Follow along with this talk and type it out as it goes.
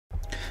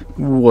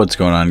What's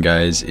going on,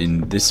 guys?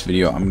 In this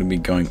video I'm going to be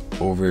going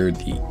over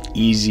the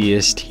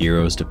easiest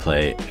heroes to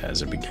play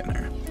as a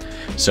beginner.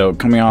 So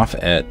coming off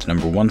at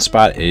number 1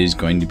 spot is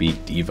going to be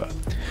D.Va.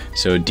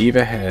 So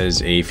D.Va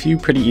has a few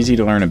pretty easy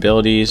to learn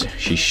abilities.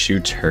 She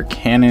shoots her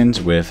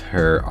cannons with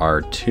her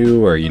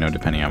R2, or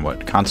depending on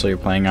what console you're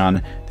playing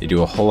on. They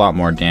do a whole lot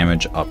more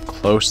damage up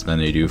close than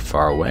they do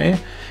far away.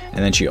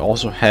 And then she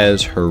also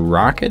has her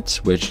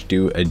rockets, which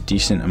do a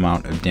decent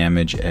amount of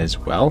damage as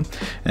well.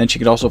 And then she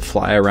could also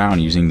fly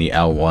around using the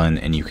L1,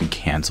 and you can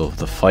cancel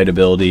the flight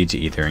ability to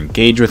either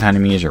engage with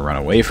enemies or run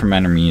away from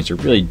enemies, or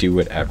really do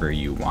whatever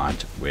you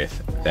want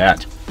with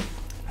that.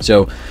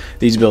 So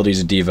these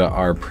abilities of D.Va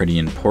are pretty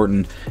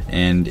important,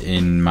 and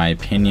in my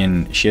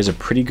opinion she has a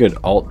pretty good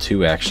ult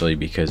too, actually,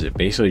 because it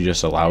basically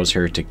just allows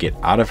her to get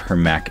out of her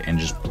mech and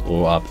just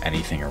blow up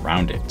anything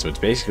around it. So it's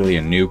basically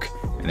a nuke,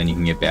 and then you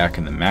can get back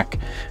in the mech.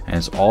 And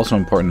it's also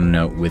important to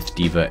note with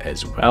D.Va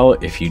as well,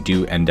 if you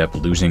do end up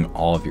losing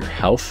all of your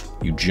health,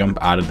 you jump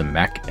out of the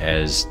mech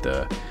as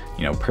the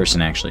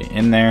person actually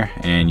in there,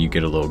 and you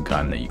get a little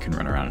gun that you can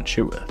run around and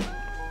shoot with.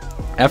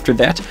 After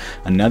that,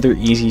 another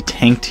easy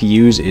tank to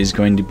use is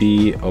going to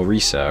be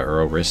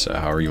Orisa,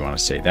 however you want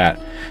to say that.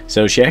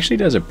 So she actually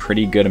does a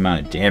pretty good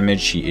amount of damage.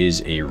 She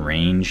is a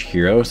range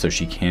hero, so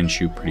she can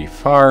shoot pretty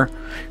far.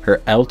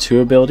 Her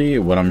L2 ability,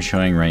 what I'm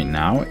showing right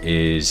now,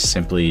 is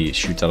simply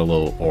shoots out a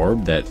little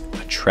orb that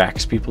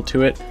attracts people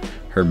to it.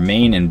 Her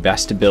main and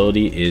best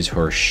ability is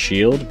her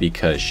shield,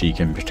 because she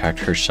can protect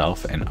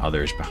herself and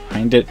others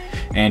behind it,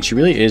 and she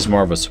really is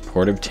more of a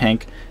supportive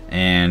tank.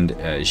 And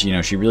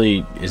she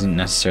really isn't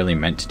necessarily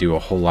meant to do a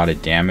whole lot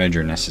of damage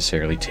or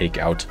necessarily take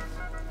out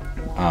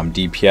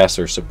DPS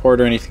or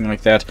support or anything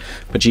like that,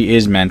 but she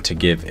is meant to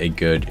give a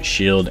good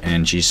shield,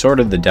 and she's sort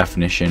of the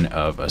definition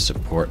of a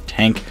support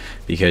tank,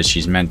 because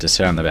she's meant to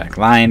sit on the back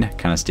line,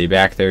 kind of stay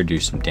back there, do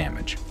some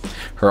damage.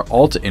 Her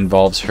ult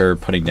involves her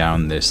putting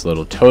down this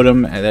little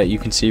totem that you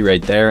can see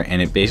right there,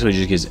 and it basically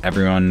just gives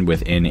everyone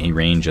within a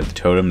range of the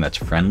totem that's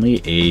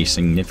friendly a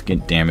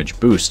significant damage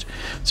boost.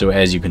 So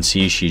as you can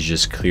see, she's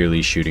just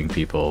clearly shooting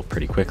people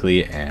pretty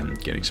quickly and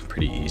getting some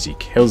pretty easy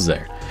kills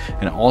there.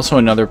 And also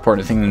another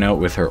important thing to note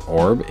with her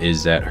orb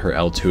is that her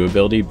L2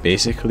 ability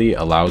basically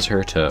allows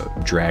her to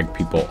drag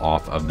people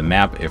off of the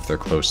map if they're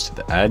close to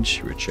the edge,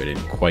 which I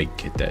didn't quite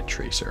get that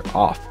tracer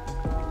off.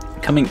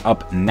 Coming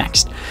up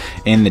next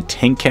in the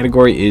tank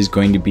category is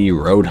going to be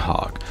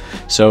Roadhog.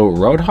 So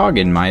Roadhog,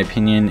 in my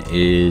opinion,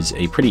 is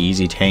a pretty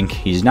easy tank.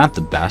 He's not the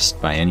best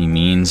by any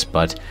means,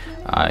 but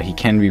he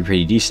can be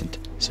pretty decent.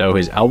 So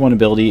his L1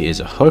 ability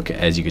is a hook,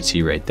 as you can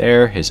see right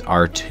there. His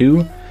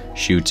R2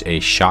 shoots a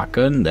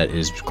shotgun that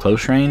is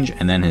close range,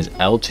 and then his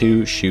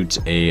L2 shoots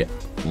a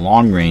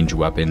long range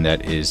weapon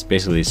that is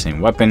basically the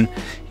same weapon.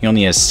 He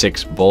only has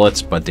 6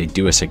 bullets, but they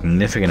do a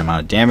significant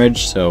amount of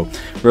damage, so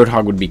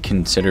Roadhog would be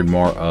considered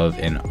more of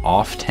an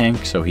off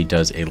tank, so he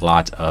does a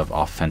lot of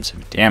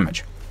offensive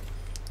damage.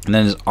 And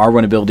then his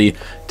R1 ability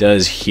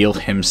does heal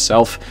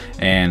himself,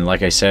 and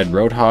like I said,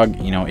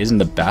 Roadhog, isn't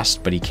the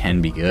best, but he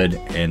can be good,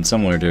 and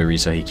similar to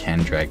Orisa, he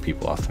can drag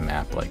people off the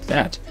map like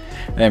that.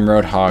 And then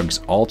Roadhog's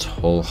ult,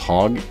 Whole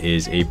Hog,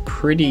 is a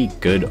pretty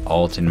good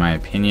ult in my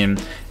opinion.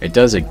 It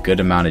does a good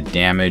amount of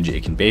damage.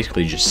 It can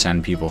basically just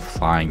send people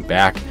flying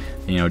back.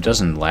 It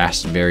doesn't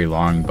last very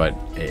long, but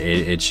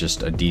it's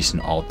just a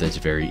decent ult that's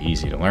very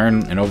easy to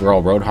learn. And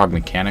overall, Roadhog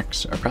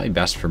mechanics are probably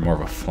best for more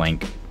of a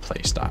flank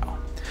playstyle.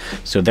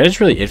 So that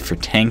is really it for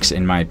tanks,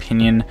 in my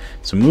opinion.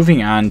 So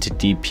moving on to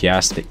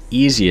DPS, the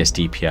easiest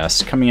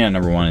DPS, coming in at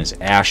number 1 is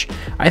Ashe.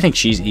 I think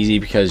she's easy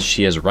because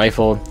she has a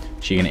rifle.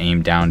 She can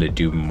aim down to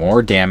do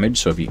more damage,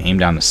 so if you aim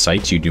down the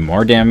sights, you do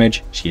more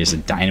damage. She has a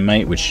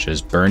dynamite, which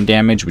does burn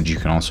damage, which you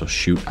can also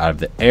shoot out of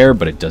the air,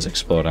 but it does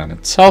explode on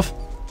itself.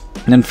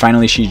 And then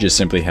finally, she just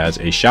simply has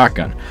a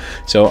shotgun.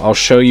 So I'll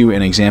show you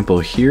an example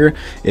here.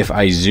 If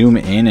I zoom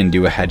in and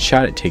do a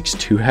headshot, it takes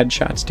 2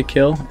 headshots to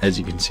kill, as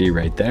you can see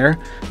right there.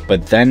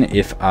 But then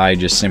if I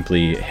just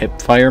simply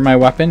hip fire my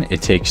weapon,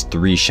 it takes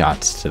 3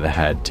 shots to the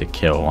head to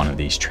kill one of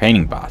these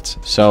training bots.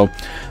 So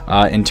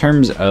in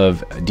terms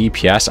of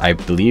DPS, I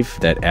believe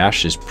that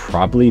Ashe is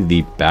probably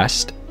the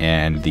best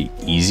and the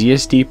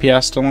easiest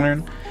DPS to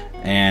learn.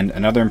 And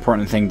another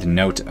important thing to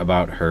note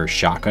about her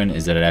shotgun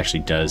is that it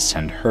actually does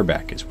send her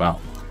back as well.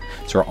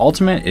 So her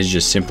ultimate is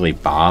just simply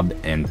Bob,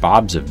 and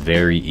Bob's a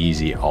very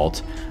easy ult.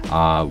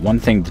 One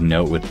thing to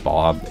note with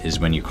Bob is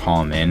when you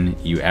call him in,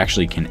 you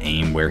actually can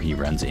aim where he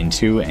runs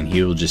into, and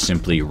he will just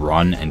simply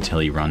run until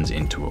he runs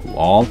into a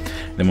wall.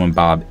 Then when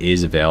Bob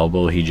is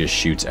available, he just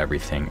shoots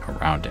everything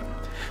around him.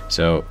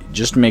 So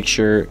just make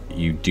sure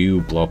you do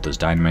blow up those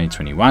dynamites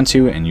when you want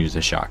to, and use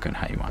the shotgun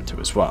how you want to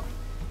as well.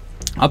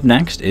 Up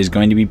next is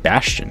going to be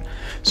Bastion.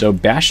 So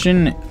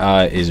Bastion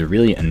is a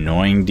really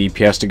annoying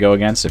DPS to go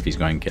against if he's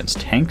going against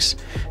tanks.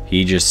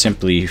 He just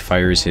simply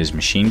fires his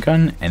machine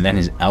gun, and then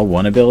his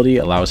L1 ability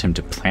allows him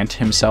to plant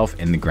himself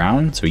in the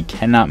ground, so he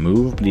cannot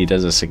move, but he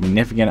does a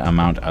significant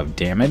amount of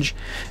damage.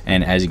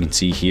 And as you can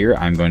see here,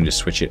 I'm going to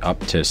switch it up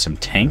to some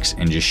tanks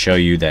and just show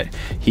you that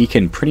he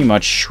can pretty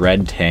much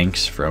shred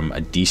tanks from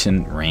a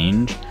decent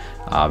range.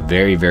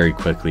 very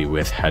quickly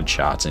with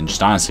headshots, and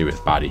just honestly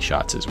with body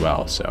shots as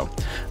well. So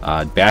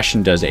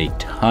Bastion does a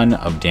ton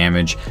of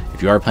damage.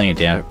 If you are playing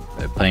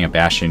a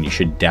Bastion, you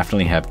should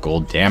definitely have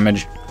gold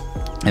damage.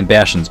 And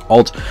Bastion's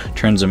ult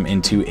turns him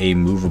into a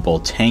movable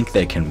tank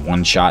that can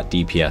one-shot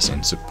DPS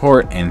and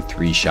support, and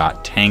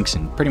 3-shot tanks,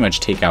 and pretty much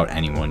take out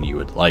anyone you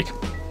would like.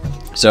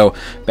 So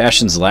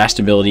Bastion's last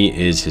ability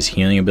is his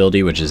healing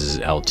ability, which is his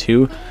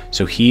L2.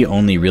 So he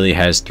only really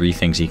has 3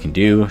 things he can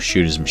do: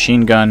 shoot his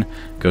machine gun,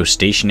 go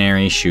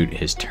stationary, shoot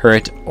his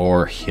turret,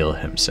 or heal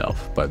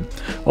himself. But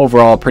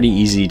overall, pretty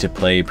easy to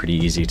play, pretty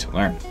easy to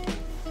learn.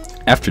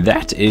 After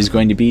that is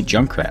going to be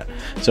Junkrat.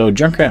 So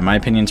Junkrat, in my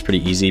opinion, is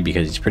pretty easy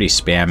because he's pretty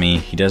spammy.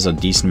 He does a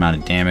decent amount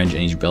of damage,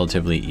 and he's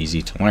relatively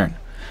easy to learn.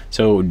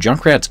 So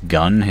Junkrat's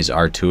gun, his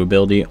R2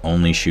 ability,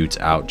 only shoots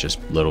out just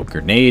little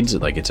grenades,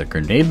 like it's a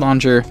grenade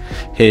launcher.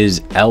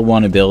 His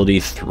L1 ability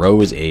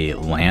throws a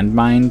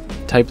landmine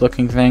type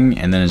looking thing,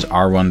 and then his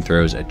R1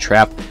 throws a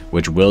trap,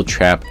 which will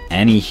trap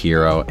any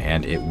hero,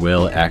 and it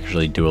will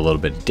actually do a little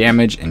bit of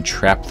damage and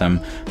trap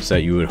them, so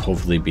that you would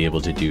hopefully be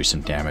able to do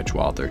some damage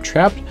while they're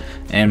trapped.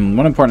 And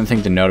one important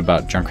thing to note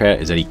about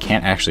Junkrat is that he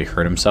can't actually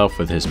hurt himself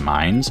with his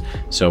mines.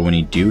 So when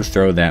you do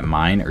throw that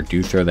mine or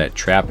do throw that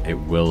trap, it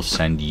will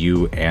send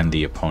you and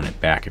the opponent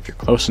back if you're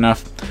close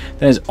enough.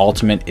 Then his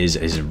ultimate is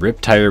his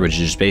rip tire, which is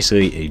just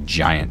basically a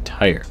giant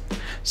tire.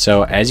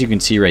 So as you can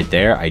see right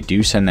there, I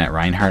do send that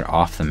Reinhardt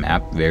off the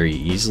map very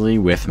easily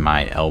with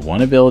my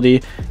L1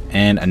 ability.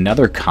 And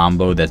another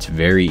combo that's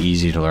very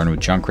easy to learn with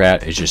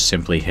Junkrat is just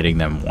simply hitting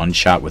them one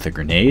shot with a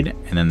grenade,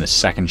 and then the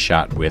second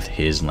shot with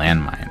his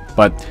landmine.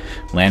 But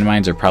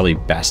landmines are probably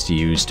best to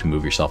use to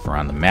move yourself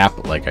around the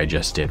map, like I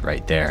just did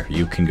right there.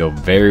 You can go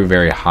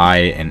very high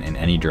and in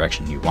any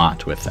direction you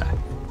want with that.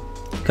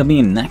 Coming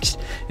in next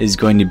is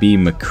going to be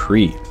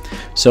McCree.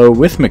 So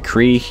with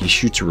McCree, he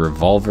shoots a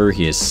revolver.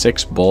 He has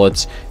 6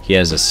 bullets. He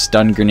has a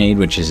stun grenade,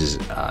 which is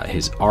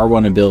his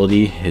R1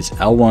 ability. His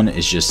L1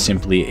 is just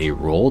simply a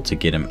roll to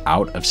get him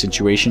out of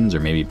situations or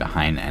maybe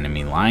behind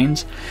enemy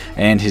lines.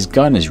 And his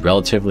gun is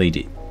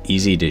relatively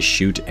easy to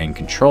shoot and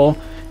control.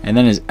 And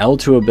then his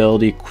L2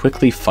 ability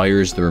quickly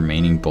fires the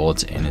remaining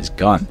bullets in his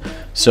gun.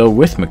 So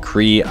with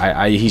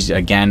McCree, he's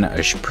again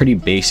a pretty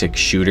basic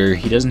shooter.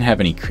 He doesn't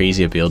have any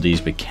crazy abilities,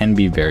 but can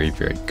be very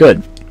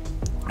good.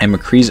 And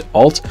McCree's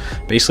ult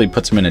basically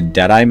puts him in a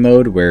Deadeye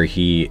mode, where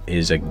he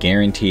is a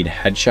guaranteed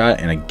headshot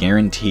and a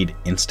guaranteed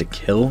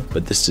insta-kill,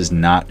 but this does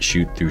not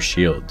shoot through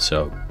shield.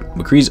 So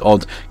McCree's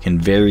ult can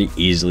very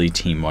easily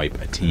team wipe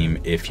a team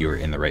if you're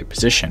in the right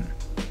position.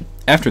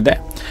 After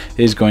that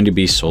is going to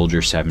be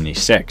Soldier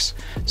 76.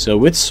 So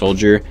with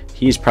Soldier,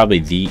 he's probably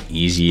the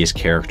easiest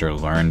character to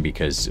learn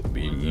because,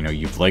 you know,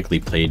 you've likely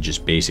played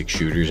just basic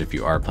shooters if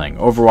you are playing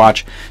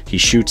Overwatch. He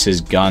shoots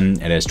his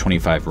gun, it has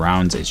 25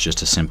 rounds, it's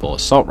just a simple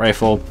assault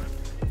rifle.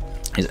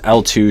 His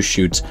L2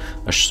 shoots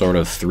a sort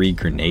of 3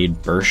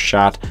 grenade burst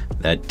shot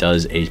that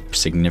does a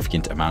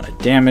significant amount of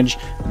damage.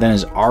 Then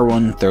his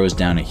R1 throws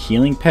down a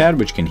healing pad,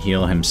 which can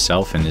heal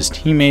himself and his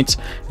teammates.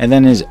 And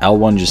then his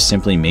L1 just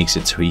simply makes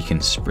it so he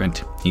can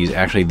sprint. He's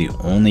actually the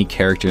only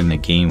character in the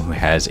game who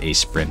has a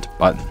sprint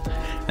button.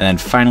 And then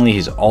finally,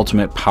 his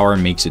ultimate power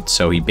makes it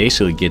so he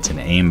basically gets an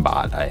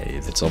aimbot.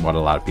 That's what a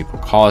lot of people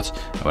call it.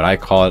 What I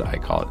call it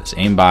this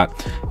aimbot,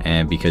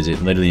 and because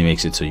it literally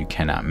makes it so you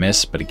cannot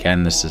miss. But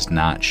again, this does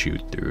not shoot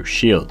through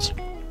shields.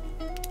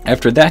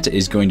 After that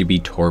is going to be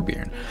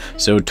Torbjorn.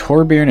 So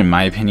Torbjorn, in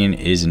my opinion,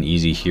 is an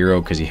easy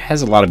hero because he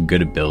has a lot of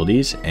good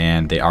abilities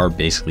and they are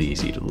basically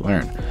easy to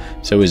learn.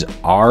 So his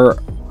R2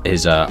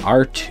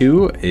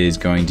 is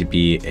going to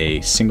be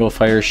a single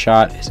fire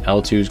shot. His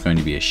L2 is going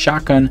to be a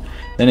shotgun.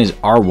 Then his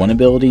R1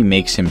 ability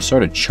makes him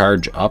sort of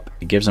charge up.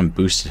 It gives him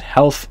boosted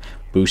health,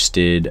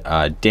 boosted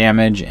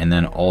damage, and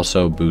then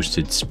also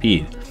boosted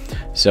speed.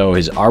 So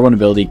his R1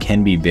 ability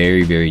can be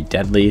very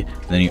deadly.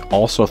 Then he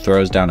also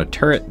throws down a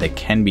turret that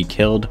can be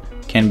killed,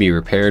 can be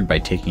repaired by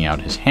taking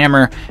out his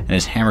hammer, and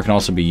his hammer can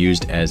also be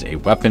used as a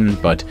weapon.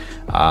 But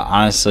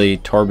honestly,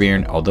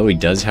 Torbjorn, although he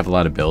does have a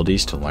lot of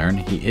abilities to learn,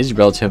 he is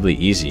relatively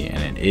easy,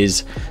 and it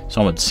is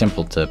somewhat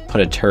simple to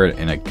put a turret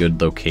in a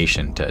good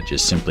location to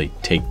just simply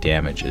take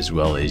damage, as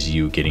well as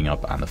you getting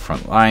up on the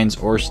front lines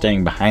or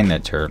staying behind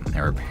that turret and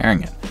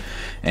repairing it.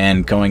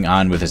 And going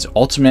on with his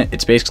ultimate,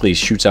 it's basically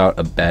shoots out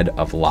a bed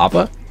of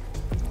lava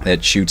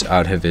that shoots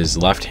out of his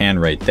left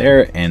hand right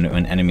there, and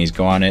when enemies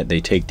go on it, they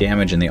take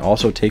damage, and they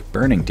also take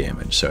burning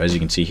damage. So as you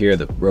can see here,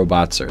 the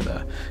robots or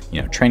the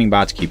training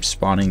bots keep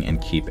spawning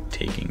and keep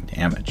taking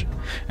damage.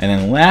 And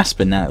then last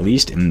but not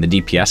least, in the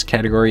DPS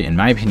category, in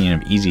my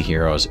opinion, of easy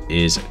heroes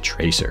is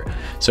Tracer.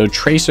 So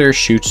Tracer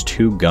shoots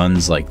 2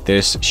 guns like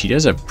this. She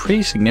does a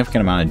pretty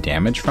significant amount of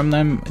damage from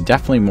them,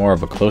 definitely more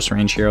of a close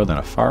range hero than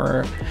a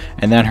farer.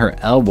 And then her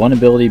L1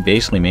 ability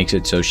basically makes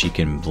it so she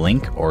can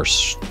blink or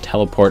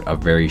teleport a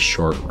very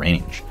short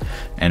range.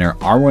 And her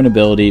R1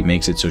 ability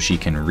makes it so she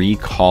can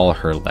recall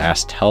her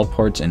last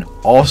teleports and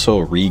also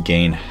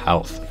regain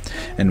health.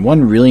 And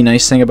one really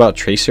nice thing about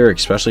Tracer,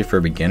 especially for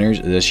beginners,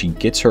 is that she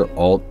gets her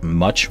ult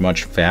much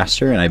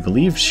faster, and I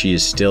believe she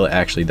is still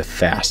actually the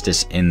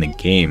fastest in the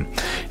game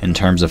in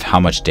terms of how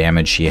much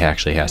damage she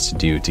actually has to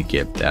do to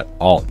get that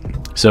ult.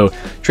 So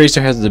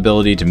Tracer has the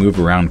ability to move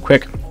around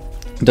quick,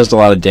 does a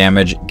lot of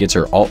damage, gets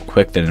her ult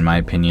quick, that in my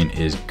opinion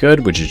is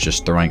good, which is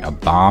just throwing a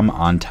bomb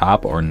on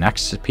top or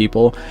next to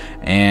people,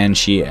 and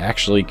she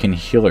actually can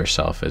heal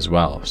herself as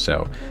well.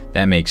 So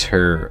that makes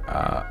her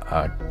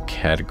a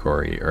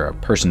category or a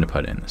person to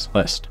put in this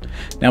list.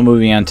 Now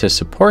moving on to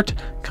support,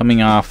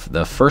 coming off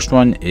the first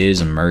one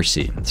is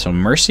Mercy. So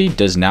Mercy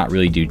does not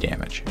really do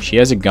damage. She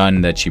has a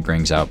gun that she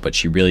brings out, but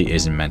she really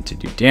isn't meant to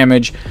do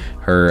damage.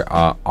 Her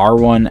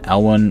R1,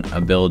 L1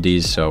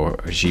 abilities, so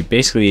she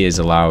basically is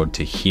allowed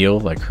to heal.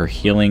 Like her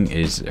healing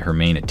is her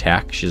main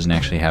attack. She doesn't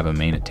actually have a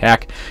main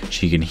attack.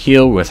 She can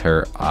heal with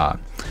her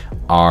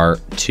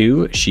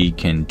R2, she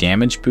can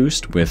damage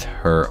boost with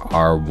her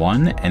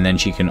R1, and then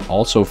she can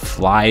also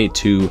fly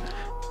to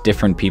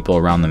different people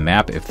around the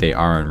map if they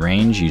are in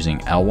range using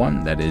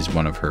L1. That is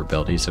one of her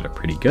abilities that are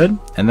pretty good.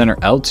 And then her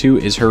L2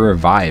 is her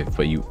revive,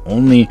 but you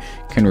only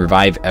can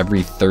revive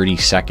every 30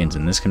 seconds,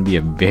 and this can be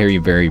a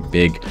very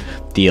big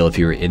deal if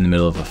you're in the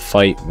middle of a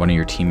fight, one of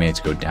your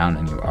teammates go down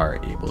and you are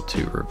able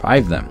to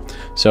revive them.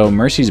 So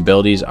Mercy's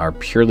abilities are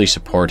purely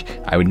support.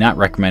 I would not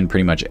recommend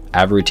pretty much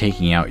ever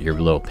taking out your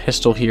little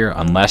pistol here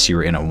unless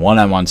you're in a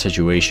one-on-one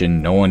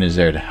situation, no one is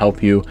there to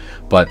help you.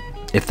 But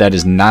if that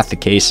is not the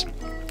case,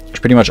 should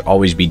pretty much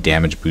always be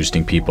damage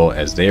boosting people,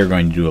 as they are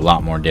going to do a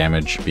lot more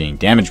damage being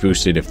damage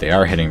boosted if they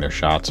are hitting their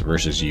shots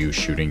versus you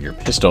shooting your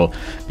pistol,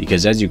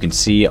 because as you can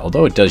see,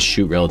 although it does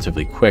shoot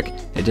relatively quick,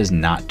 it does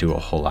not do a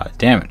whole lot of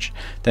damage.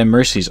 Then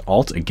Mercy's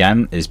ult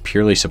again is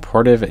purely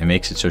supportive. It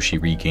makes it so she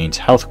regains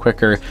health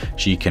quicker,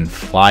 she can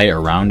fly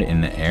around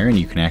in the air and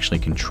you can actually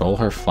control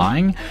her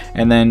flying,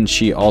 and then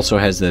she also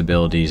has the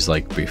abilities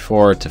like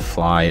before to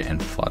fly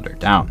and flutter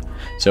down.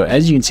 So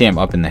as you can see, I'm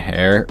up in the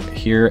air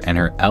here, and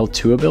her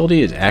L2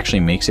 ability actually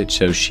makes it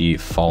so she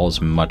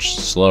falls much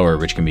slower,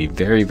 which can be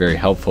very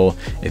helpful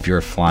if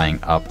you're flying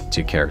up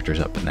to characters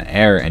up in the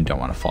air and don't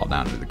want to fall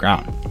down to the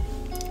ground.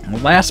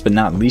 And last but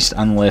not least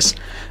on the list,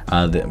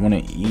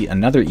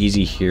 another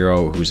easy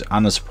hero who's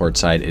on the support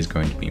side is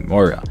going to be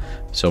Moira.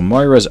 So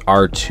Moira's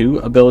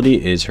R2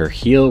 ability is her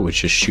heal,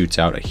 which just shoots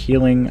out a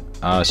healing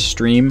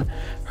stream.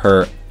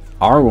 Her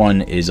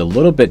R1 is a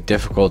little bit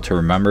difficult to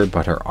remember,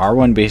 but her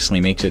R1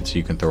 basically makes it so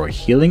you can throw a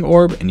healing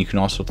orb and you can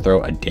also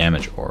throw a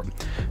damage orb.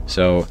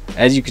 So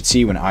as you can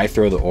see, when I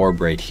throw the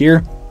orb right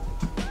here,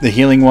 the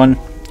healing one,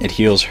 it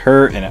heals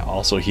her and it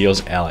also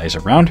heals allies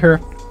around her.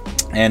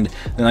 And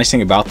the nice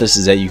thing about this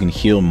is that you can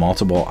heal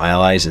multiple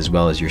allies as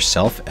well as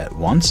yourself at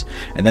once,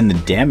 and then the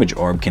damage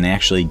orb can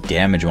actually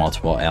damage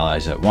multiple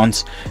allies at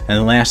once. And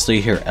then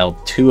lastly, her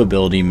L2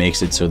 ability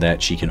makes it so that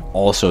she can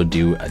also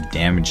do a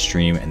damage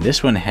stream, and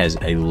this one has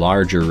a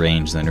larger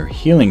range than her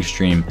healing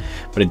stream,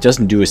 but it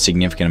doesn't do a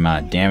significant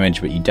amount of damage,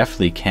 but you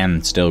definitely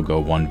can still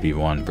go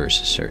 1v1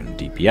 versus certain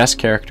DPS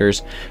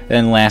characters.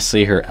 Then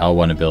lastly, her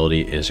L1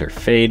 ability is her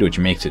fade, which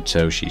makes it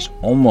so she's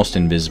almost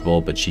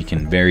invisible, but she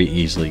can very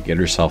easily get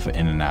herself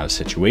in and out of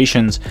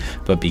situations,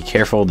 but be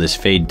careful, this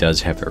fade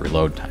does have a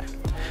reload time.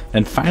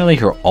 Then finally,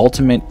 her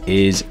ultimate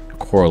is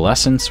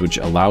Coalescence, which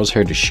allows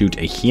her to shoot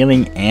a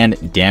healing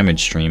and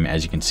damage stream,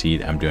 as you can see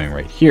that I'm doing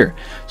right here.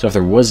 So if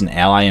there was an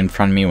ally in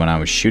front of me when I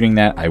was shooting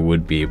that, I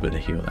would be able to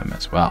heal them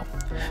as well.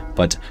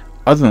 But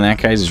other than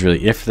that, guys, is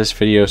really it for this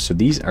video. So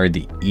these are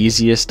the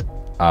easiest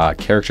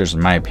characters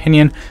in my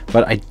opinion,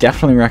 but I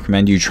definitely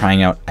recommend you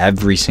trying out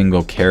every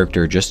single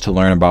character just to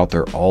learn about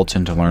their ult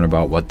and to learn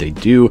about what they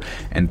do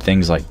and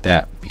things like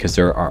that, because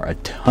there are a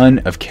ton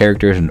of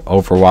characters in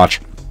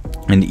Overwatch.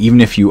 And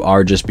even if you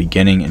are just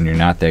beginning and you're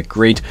not that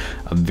great,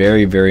 a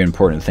very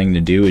important thing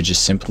to do is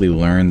just simply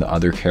learn the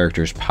other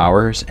characters'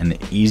 powers, and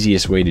the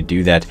easiest way to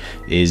do that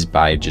is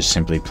by just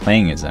simply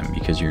playing as them,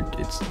 because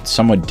it's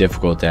somewhat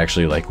difficult to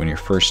actually, like when you're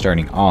first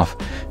starting off,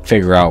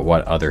 figure out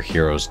what other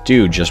heroes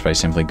do just by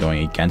simply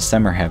going against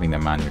them or having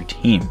them on your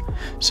team.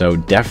 So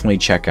definitely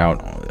check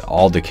out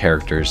all the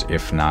characters,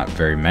 if not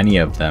very many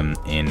of them,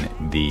 in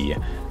the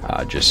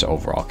just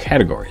overall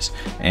categories.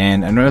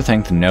 And another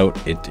thing to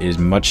note, it is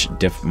much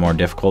more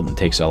difficult and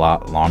takes a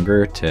lot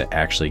longer to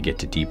actually get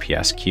to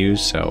DPS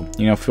queues, so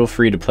feel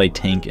free to play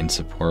tank and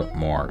support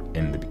more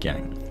in the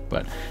beginning.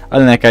 But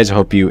other than that, guys, I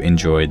hope you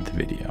enjoyed the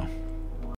video.